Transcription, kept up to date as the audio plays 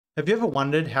Have you ever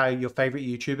wondered how your favorite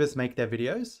YouTubers make their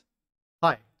videos?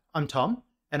 Hi, I'm Tom,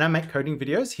 and I make coding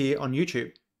videos here on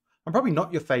YouTube. I'm probably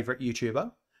not your favorite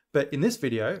YouTuber, but in this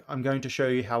video, I'm going to show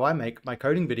you how I make my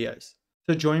coding videos.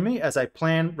 So join me as I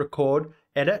plan, record,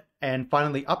 edit, and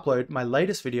finally upload my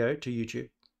latest video to YouTube.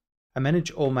 I manage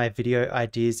all my video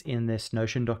ideas in this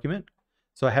Notion document.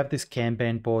 So I have this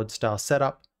Kanban board style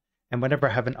setup, and whenever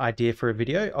I have an idea for a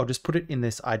video, I'll just put it in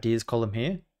this ideas column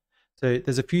here. So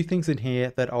there's a few things in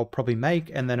here that I'll probably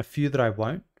make and then a few that I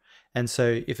won't. And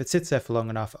so if it sits there for long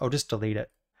enough, I'll just delete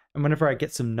it. And whenever I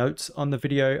get some notes on the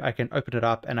video, I can open it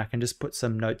up and I can just put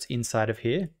some notes inside of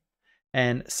here.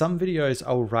 And some videos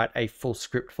I'll write a full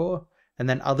script for, and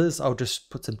then others I'll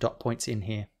just put some dot points in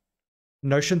here.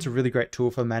 Notion's a really great tool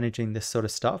for managing this sort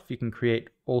of stuff. You can create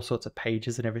all sorts of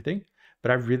pages and everything, but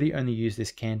I really only use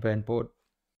this Kanban board.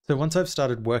 So once I've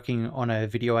started working on a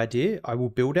video idea, I will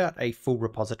build out a full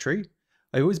repository.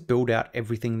 I always build out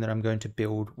everything that I'm going to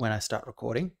build when I start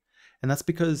recording. And that's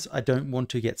because I don't want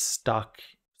to get stuck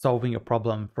solving a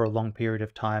problem for a long period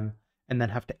of time and then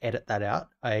have to edit that out.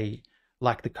 I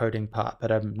like the coding part,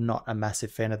 but I'm not a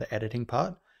massive fan of the editing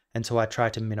part. And so I try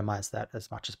to minimize that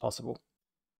as much as possible.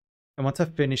 And once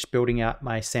I've finished building out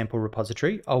my sample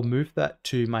repository, I'll move that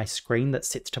to my screen that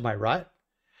sits to my right.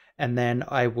 And then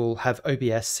I will have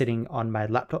OBS sitting on my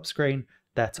laptop screen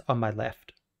that's on my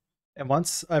left. And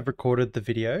once I've recorded the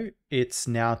video, it's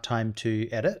now time to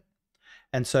edit.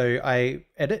 And so I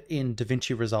edit in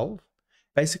DaVinci Resolve.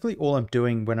 Basically, all I'm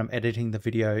doing when I'm editing the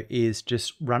video is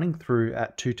just running through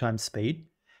at 2x speed,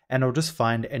 and I'll just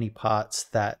find any parts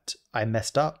that I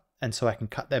messed up, and so I can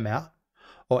cut them out.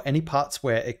 Or any parts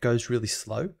where it goes really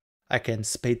slow, I can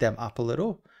speed them up a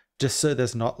little, just so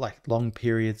there's not like long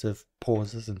periods of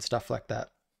pauses and stuff like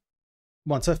that.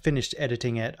 Once I've finished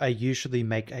editing it, I usually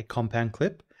make a compound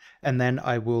clip, and then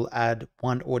I will add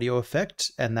one audio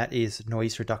effect, and that is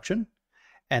noise reduction.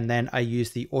 And then I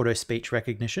use the auto speech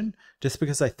recognition just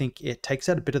because I think it takes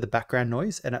out a bit of the background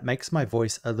noise and it makes my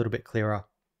voice a little bit clearer.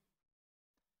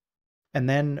 And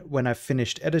then when I've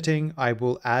finished editing, I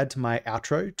will add my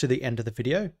outro to the end of the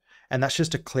video. And that's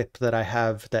just a clip that I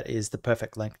have that is the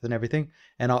perfect length and everything.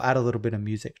 And I'll add a little bit of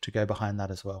music to go behind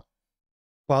that as well.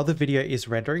 While the video is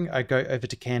rendering, I go over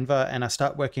to Canva and I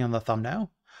start working on the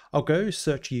thumbnail. I'll go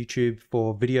search YouTube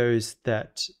for videos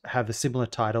that have a similar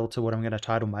title to what I'm going to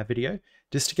title my video,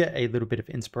 just to get a little bit of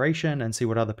inspiration and see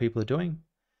what other people are doing.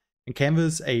 And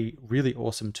Canva's a really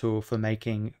awesome tool for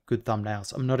making good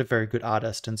thumbnails. I'm not a very good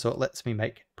artist, and so it lets me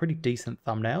make pretty decent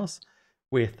thumbnails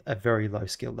with a very low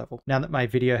skill level. Now that my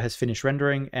video has finished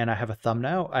rendering and I have a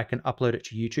thumbnail, I can upload it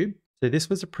to YouTube. So this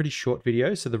was a pretty short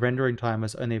video, so the rendering time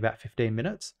was only about 15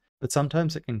 minutes, but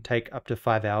sometimes it can take up to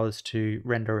 5 hours to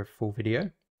render a full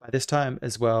video. By this time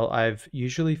as well, I've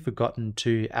usually forgotten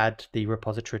to add the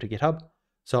repository to GitHub.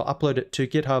 So I'll upload it to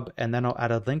GitHub and then I'll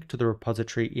add a link to the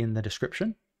repository in the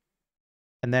description.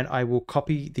 And then I will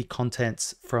copy the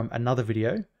contents from another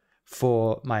video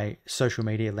for my social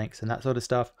media links and that sort of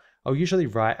stuff. I'll usually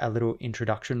write a little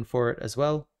introduction for it as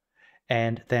well.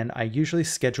 And then I usually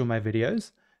schedule my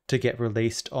videos to get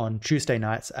released on Tuesday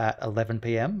nights at 11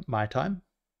 PM my time.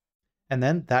 And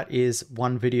then that is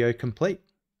one video complete.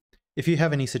 If you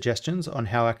have any suggestions on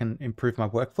how I can improve my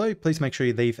workflow, please make sure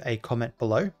you leave a comment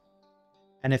below.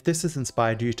 And if this has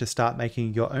inspired you to start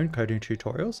making your own coding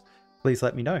tutorials, please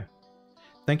let me know.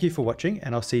 Thank you for watching,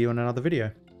 and I'll see you in another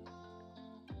video.